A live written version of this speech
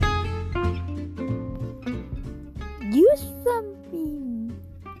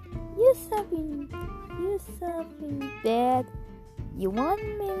You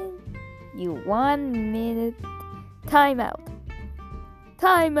 1 minute. You 1 minute. Time out.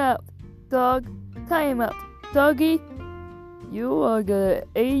 Time out, dog. Time out. Doggy, you are good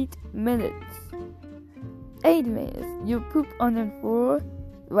 8 minutes. 8 minutes. You poop on the floor.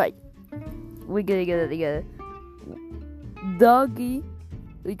 Right. We gotta get it together. Doggy,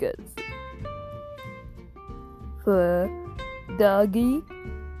 because for Doggy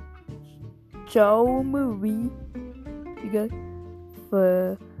show movie, because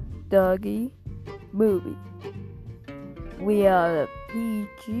for Doggy movie, we are a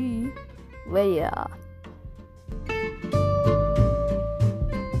PG rated.